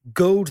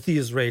goad the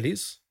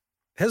Israelis.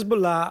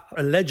 Hezbollah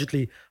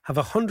allegedly have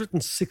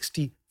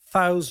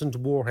 160,000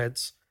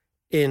 warheads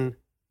in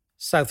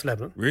South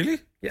Lebanon. Really?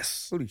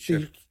 Yes. Holy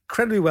shit.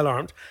 Incredibly well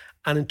armed.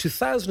 And in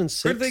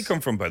 2006... Where did they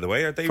come from, by the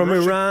way? Are they from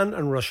Russian? Iran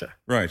and Russia.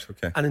 Right,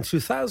 okay. And in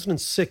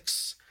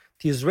 2006,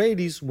 the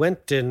Israelis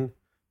went in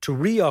to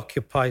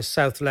reoccupy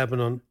South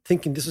Lebanon,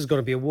 thinking this is going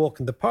to be a walk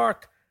in the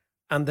park,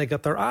 and they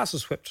got their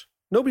asses whipped.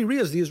 Nobody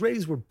realized the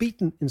Israelis were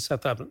beaten in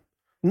South Lebanon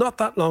not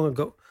that long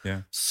ago.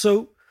 Yeah.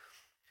 So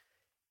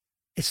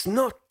it's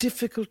not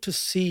difficult to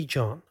see,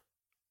 John,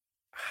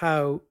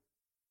 how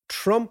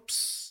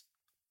Trump's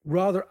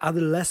rather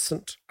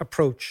adolescent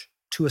approach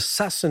to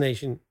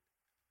assassinating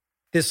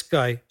this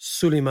guy,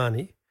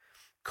 Soleimani,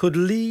 could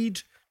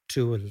lead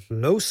to a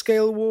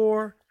low-scale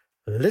war,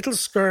 a little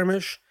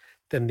skirmish,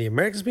 then the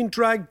Americans being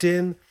dragged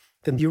in,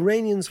 then the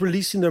Iranians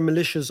releasing their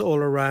militias all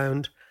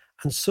around,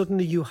 and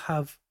suddenly you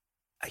have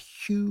a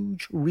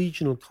huge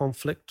regional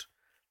conflict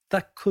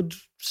that could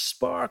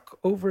spark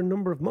over a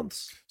number of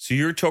months. So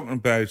you're talking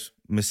about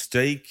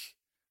mistake,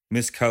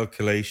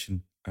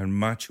 miscalculation, and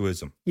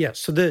machoism. Yeah,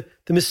 so the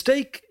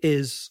mistake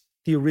is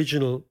the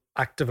original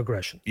act of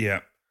aggression. Yeah.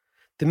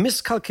 The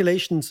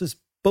miscalculations is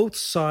both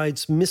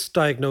sides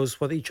misdiagnose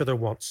what each other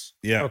wants.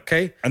 Yeah.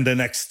 Okay? And the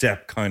next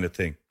step kind of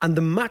thing. And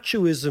the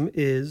machoism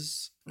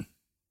is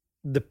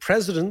the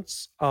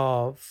presidents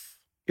of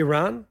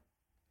Iran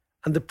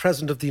and the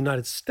president of the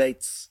United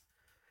States,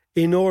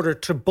 in order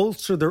to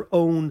bolster their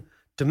own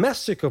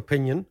domestic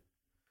opinion,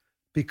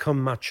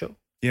 become macho.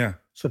 Yeah.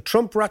 So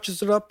Trump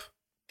ratchets it up,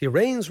 the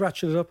Iranians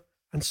ratchet it up,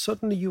 and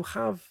suddenly you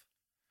have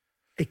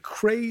a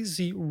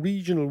crazy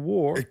regional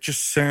war. It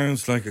just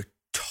sounds like a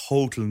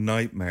total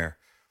nightmare.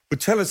 But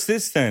tell us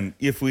this then,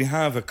 if we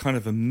have a kind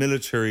of a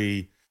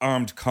military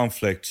armed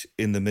conflict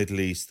in the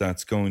Middle East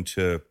that's going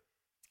to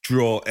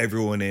draw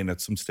everyone in at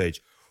some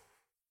stage,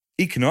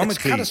 economically...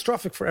 It's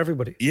catastrophic for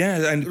everybody.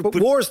 Yeah. But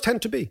wars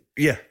tend to be.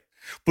 Yeah.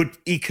 But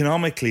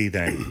economically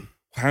then,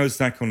 how is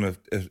that going to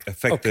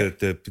affect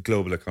the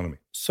global economy?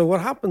 So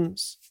what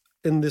happens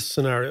in this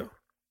scenario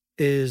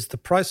is the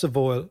price of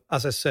oil,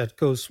 as I said,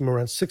 goes from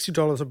around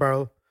 $60 a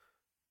barrel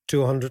to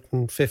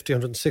 150,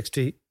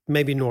 160,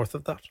 maybe north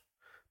of that,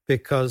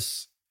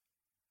 because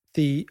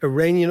the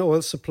Iranian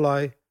oil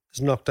supply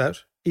is knocked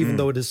out, even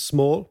though it is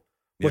small,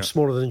 much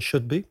smaller than it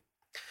should be.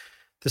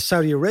 The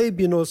Saudi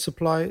Arabian oil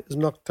supply is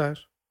knocked out.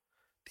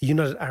 The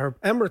United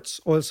Arab Emirates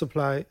oil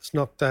supply is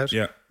knocked out.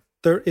 Yeah.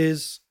 There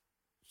is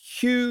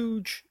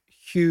huge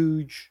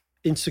huge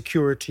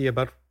insecurity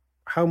about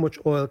how much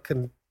oil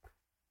can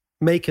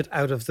make it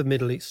out of the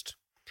Middle East.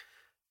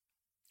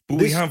 But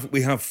we have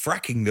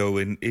fracking though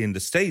in the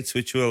States,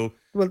 which will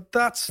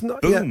that's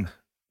not boom. Yeah,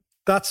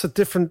 that's a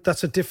different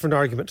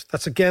argument.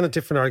 That's again a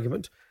different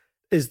argument.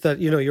 Is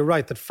that you're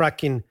right that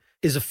fracking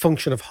is a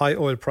function of high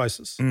oil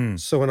prices.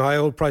 So when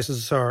oil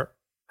prices are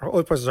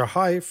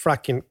high,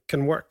 fracking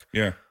can work.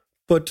 Yeah.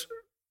 But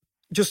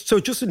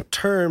just in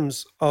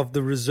terms of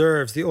the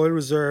reserves, the oil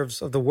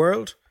reserves of the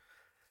world,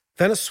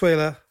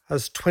 Venezuela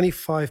has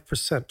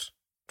 25%,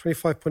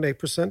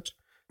 25.8%.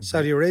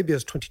 Saudi Arabia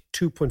has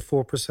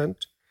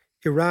 22.4%.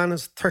 Iran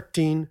has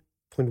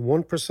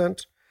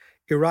 13.1%.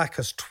 Iraq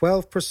has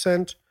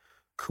 12%.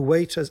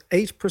 Kuwait has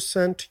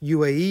 8%.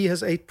 UAE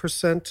has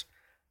 8%.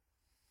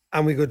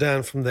 And we go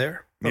down from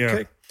there. Okay.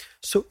 Yeah.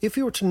 So if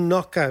you were to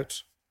knock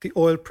out the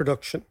oil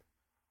production,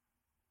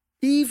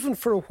 even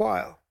for a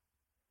while,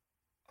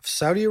 of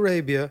Saudi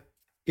Arabia,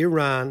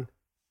 Iran,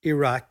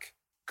 Iraq,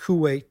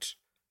 Kuwait,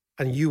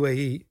 and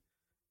UAE,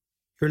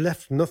 you're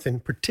left with nothing,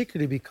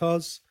 particularly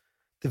because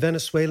the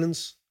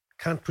Venezuelans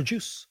can't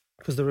produce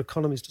because their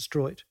economy is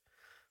destroyed.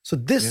 So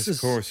this is...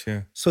 Of course,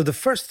 yeah. So the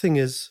first thing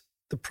is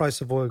the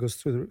price of oil goes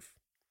through the roof.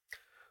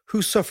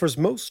 Who suffers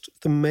most?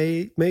 The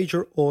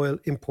major oil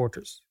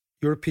importers.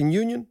 European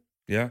Union,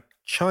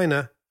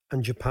 China,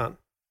 and Japan.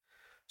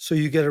 So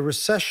you get a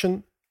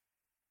recession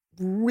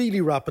really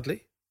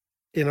rapidly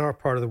in our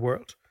part of the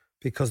world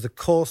because the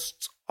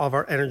costs of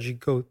our energy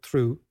go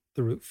through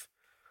the roof.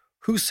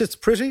 Who sits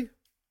pretty?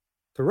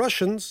 The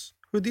Russians,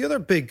 who are the other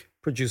big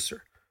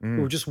producer,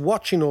 who are just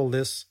watching all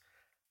this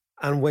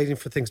and waiting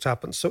for things to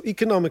happen. So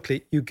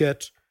economically, you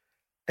get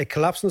a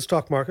collapse in the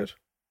stock market.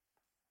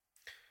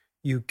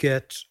 You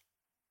get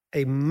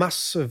a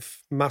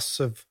massive,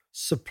 massive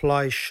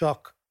supply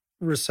shock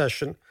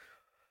recession,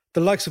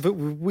 the likes of it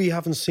we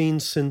haven't seen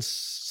since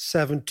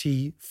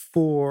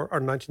 1974 or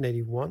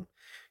 1981.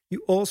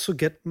 You also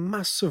get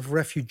massive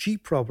refugee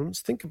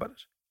problems, think about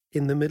it,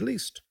 in the Middle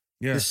East.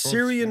 The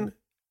Syrian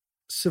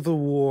civil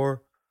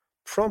war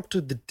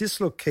prompted the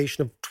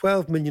dislocation of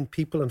 12 million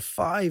people and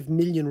 5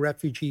 million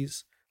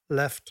refugees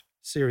left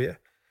Syria.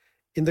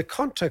 In the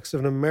context of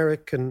an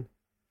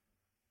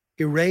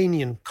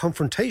American-Iranian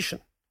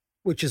confrontation,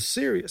 which is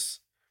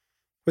serious,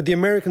 where the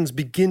Americans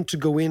begin to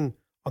go in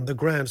on the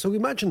ground. So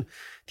imagine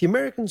the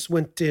Americans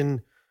went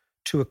in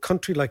to a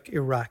country like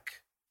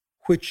Iraq,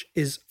 which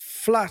is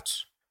flat,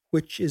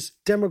 which is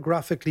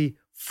demographically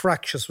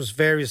fractious with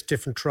various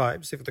different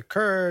tribes. They've got the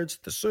Kurds,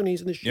 the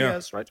Sunnis, and the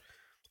Shias, right?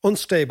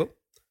 Unstable.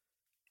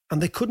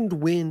 And they couldn't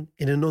win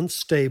in an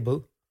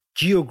unstable,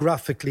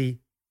 geographically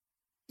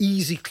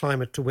easy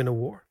climate to win a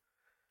war.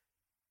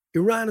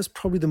 Iran is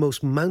probably the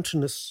most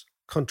mountainous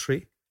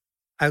country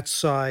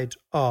outside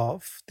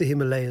of the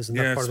Himalayas in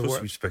that part of the world. It's supposed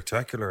to be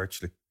spectacular,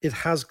 actually. It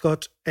has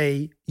got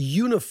a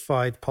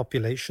unified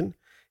population.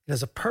 It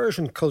has a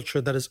Persian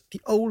culture that is the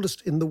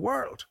oldest in the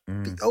world,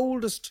 the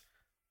oldest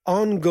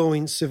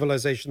ongoing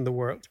civilization in the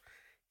world.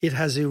 It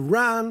has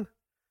Iran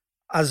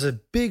as a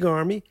big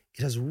army.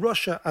 It has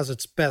Russia as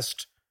its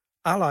best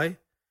ally.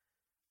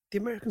 The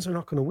Americans are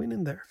not going to win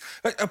in there.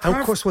 And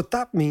of course, what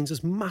that means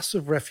is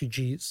massive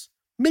refugees,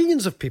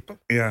 millions of people.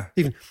 Yeah.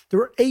 Even there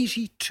are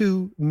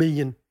 82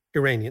 million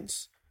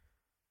Iranians.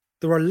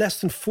 There are less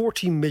than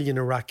 40 million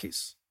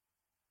Iraqis.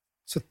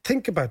 So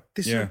think about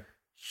this. Are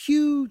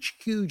huge,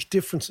 huge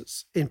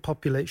differences in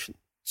population.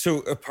 So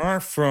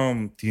apart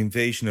from the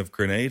invasion of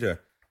Grenada,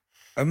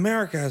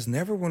 America has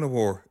never won a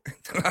war in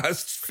the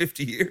last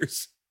 50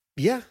 years.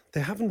 Yeah,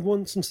 they haven't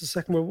won since the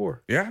Second World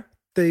War. Yeah.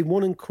 They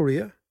won in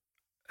Korea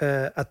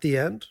at the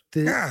end.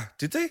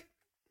 Did they?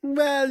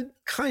 Well,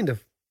 kind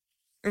of.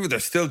 They're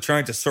still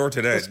trying to sort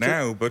it out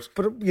now, but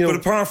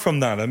apart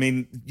from that, I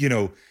mean,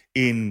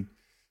 in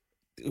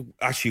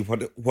actually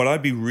what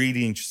I'd be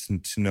really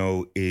interested to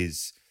know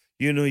is,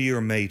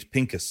 your mate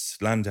Pinchas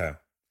Landau.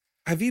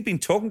 Have you been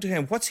talking to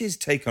him? What's his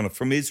take on it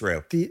from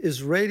Israel?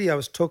 I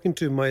was talking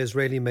to my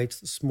Israeli mates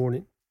this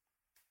morning,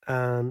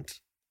 and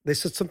they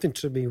said something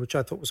to me which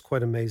I thought was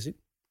quite amazing.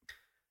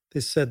 They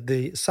said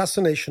the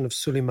assassination of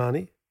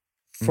Soleimani,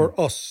 for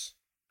us,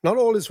 not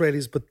all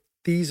Israelis, but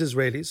these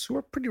Israelis, who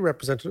are pretty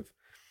representative,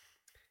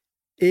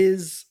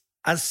 is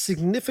as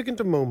significant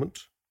a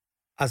moment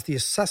as the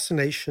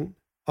assassination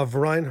of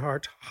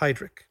Reinhard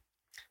Heydrich.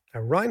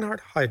 Now,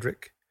 Reinhard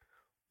Heydrich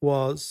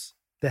was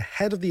the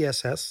head of the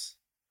SS,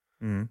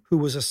 who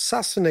was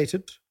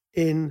assassinated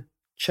in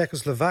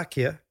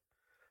Czechoslovakia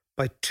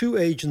by two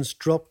agents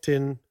dropped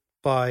in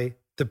by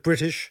the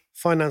British,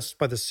 financed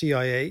by the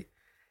CIA.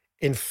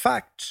 In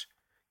fact,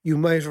 you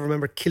might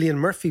remember Cillian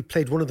Murphy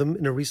played one of them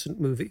in a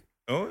recent movie.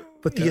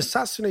 But the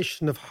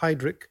assassination of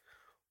Heydrich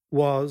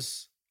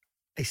was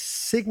a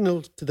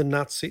signal to the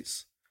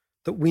Nazis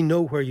that we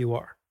know where you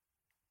are.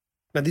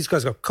 Now, these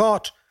guys got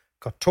caught,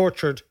 got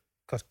tortured,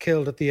 got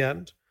killed at the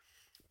end.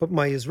 But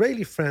my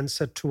Israeli friend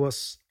said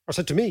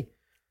to me,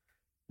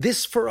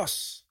 this for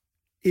us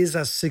is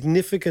as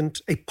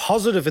significant, a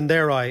positive in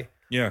their eye,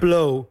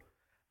 blow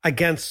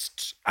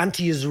against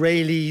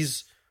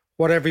anti-Israelis,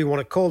 whatever you want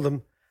to call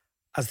them,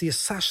 as the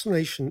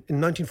assassination in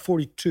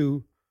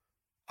 1942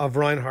 of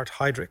Reinhard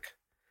Heydrich.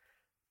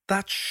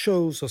 That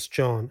shows us,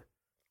 John,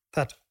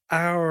 that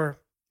our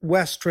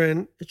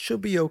Western, it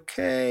should be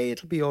okay,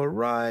 it'll be all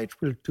right,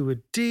 we'll do a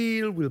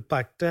deal, we'll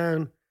back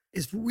down,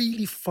 is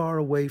really far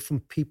away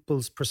from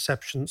people's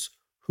perceptions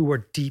who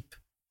are deep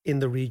in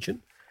the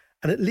region.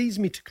 And it leads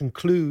me to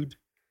conclude,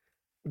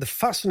 the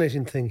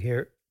fascinating thing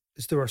here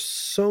is there are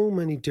so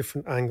many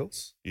different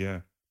angles. Yeah.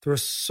 There are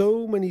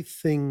so many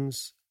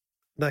things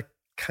that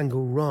can go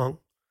wrong,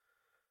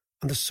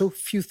 and there's so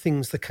few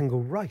things that can go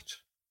right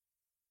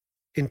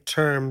in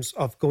terms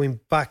of going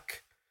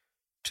back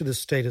to the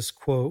status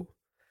quo.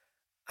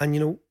 And,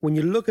 you know, when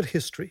you look at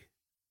history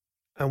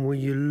and when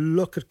you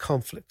look at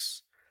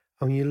conflicts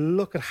and when you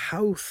look at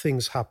how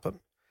things happen,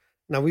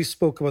 now we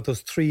spoke about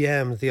those 3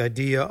 M's, the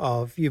idea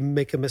of you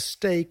make a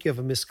mistake, you have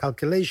a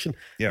miscalculation,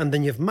 and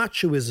then you have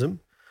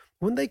machoism.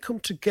 When they come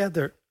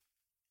together,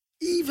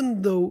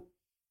 even though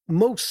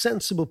most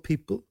sensible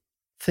people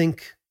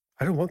think,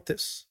 I don't want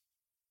this,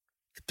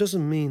 it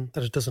doesn't mean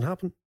that it doesn't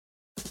happen.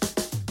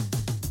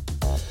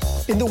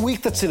 In the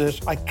week that's in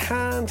it, I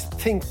can't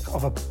think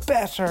of a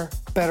better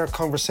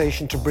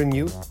conversation to bring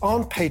you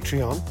on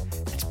Patreon.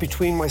 It's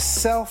between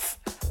myself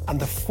and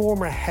the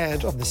former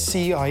head of the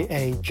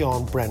CIA,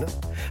 John Brennan.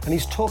 And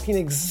he's talking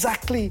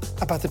exactly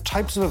about the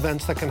types of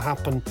events that can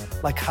happen,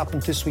 like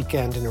happened this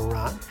weekend in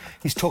Iran.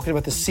 He's talking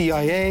about the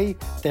CIA,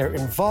 their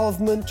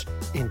involvement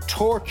in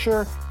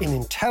torture, in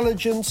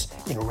intelligence,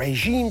 in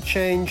regime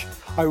change.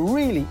 I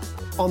really,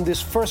 on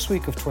this first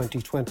week of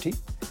 2020,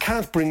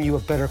 can't bring you a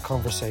better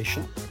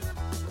conversation.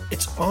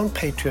 It's on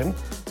Patreon,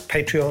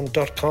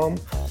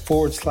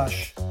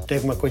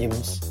 patreon.com/Dave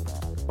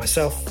McWilliams.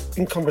 Myself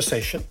in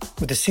conversation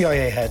with the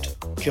CIA head,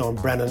 John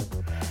Brennan.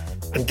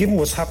 And given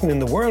what's happening in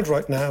the world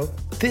right now,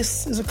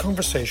 this is a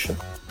conversation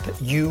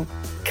that you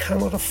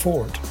cannot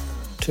afford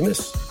to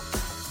miss.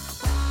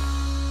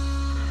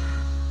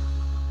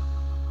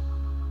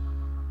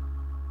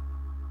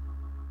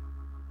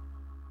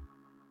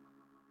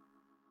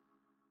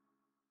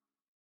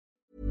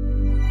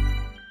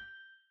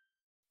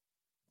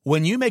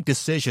 When you make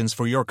decisions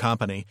for your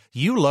company,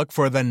 you look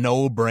for the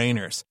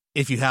no-brainers.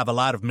 If you have a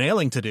lot of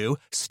mailing to do,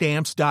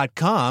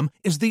 Stamps.com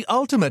is the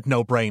ultimate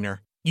no-brainer.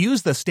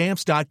 Use the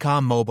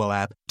Stamps.com mobile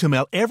app to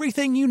mail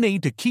everything you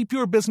need to keep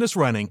your business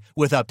running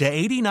with up to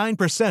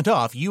 89%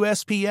 off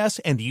USPS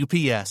and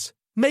UPS.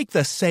 Make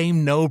the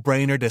same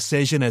no-brainer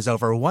decision as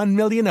over 1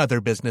 million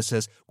other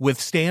businesses with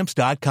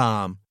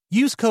Stamps.com.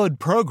 Use code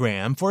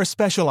PROGRAM for a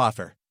special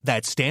offer.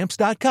 That's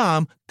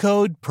Stamps.com,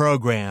 code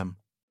PROGRAM.